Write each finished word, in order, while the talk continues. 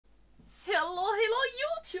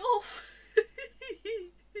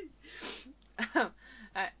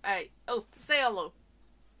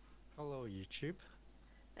YouTube.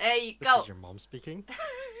 There you This go. is your mom speaking.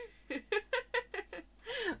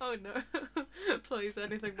 Oh no. Please,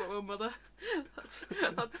 anything but my mother.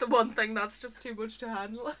 That's the one thing that's just too much to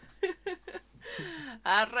handle.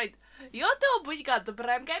 Alright. YouTube, we got the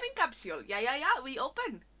Prime Gaming Capsule. Yeah. We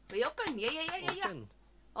open. Yeah. Open.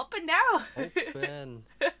 Open now. Open.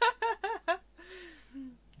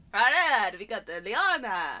 Alright, we got the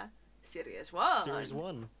Leona. Series 1. Series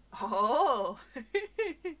 1. Oh.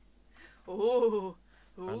 Oh.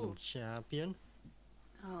 Random champion.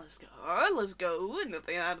 Oh, let's go.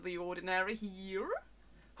 Nothing out of the ordinary here.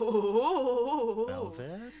 Oh.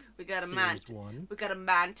 Velvet. We got a Series 1. We got a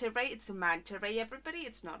manta ray. It's a manta ray, everybody.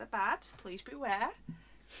 It's not a bat. Please beware.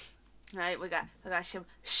 Right, we got some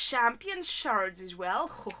champion shards as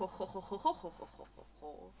well.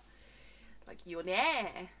 Like Yone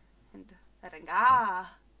and Renga.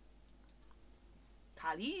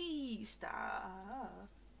 Kalista.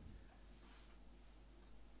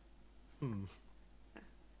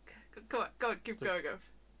 Go on, keep going.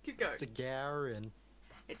 Keep going. It's a Garen.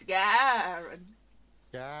 It's Garen.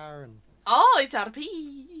 Garen. Oh, it's RP.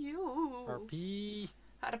 Ooh. RP.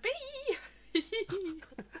 RP.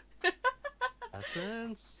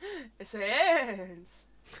 Essence. Essence.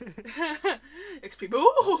 XP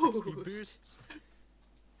boost. XP boosts.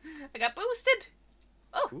 I got boosted.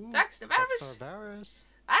 Oh, Dax Tavares. Tavares.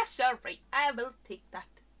 Ah, sorry. I will take that.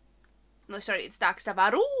 No, sorry, it's Dax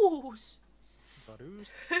Tavares.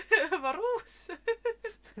 Varus.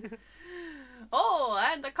 Oh,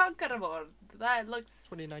 and the Conqueror Award. That looks...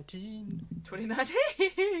 2019.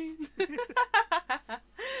 2019.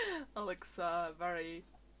 That looks very,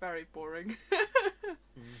 very boring.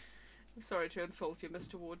 I'm sorry to insult you,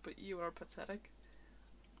 Mr. Ward, but you are pathetic.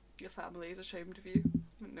 Your family is ashamed of you.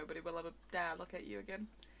 Nobody will ever dare look at you again.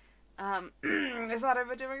 Is that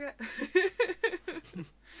overdoing it?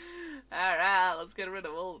 Alright, let's get rid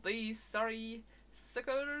of all these sorry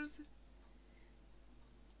suckers.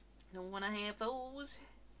 Don't wanna have those.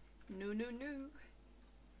 No.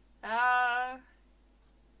 I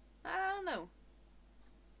don't know.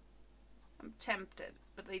 I'm tempted,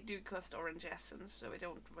 but they do cost orange essence, so I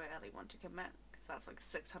don't really want to commit, because that's like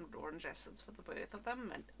 600 orange essence for the both of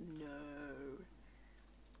them, and no.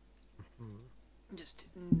 Just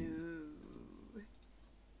no.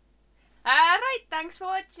 Alright, thanks for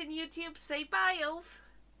watching, YouTube. Say bye, Oaf.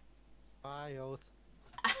 Bye, Oath.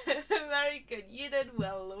 Very good. You did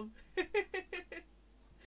well, love.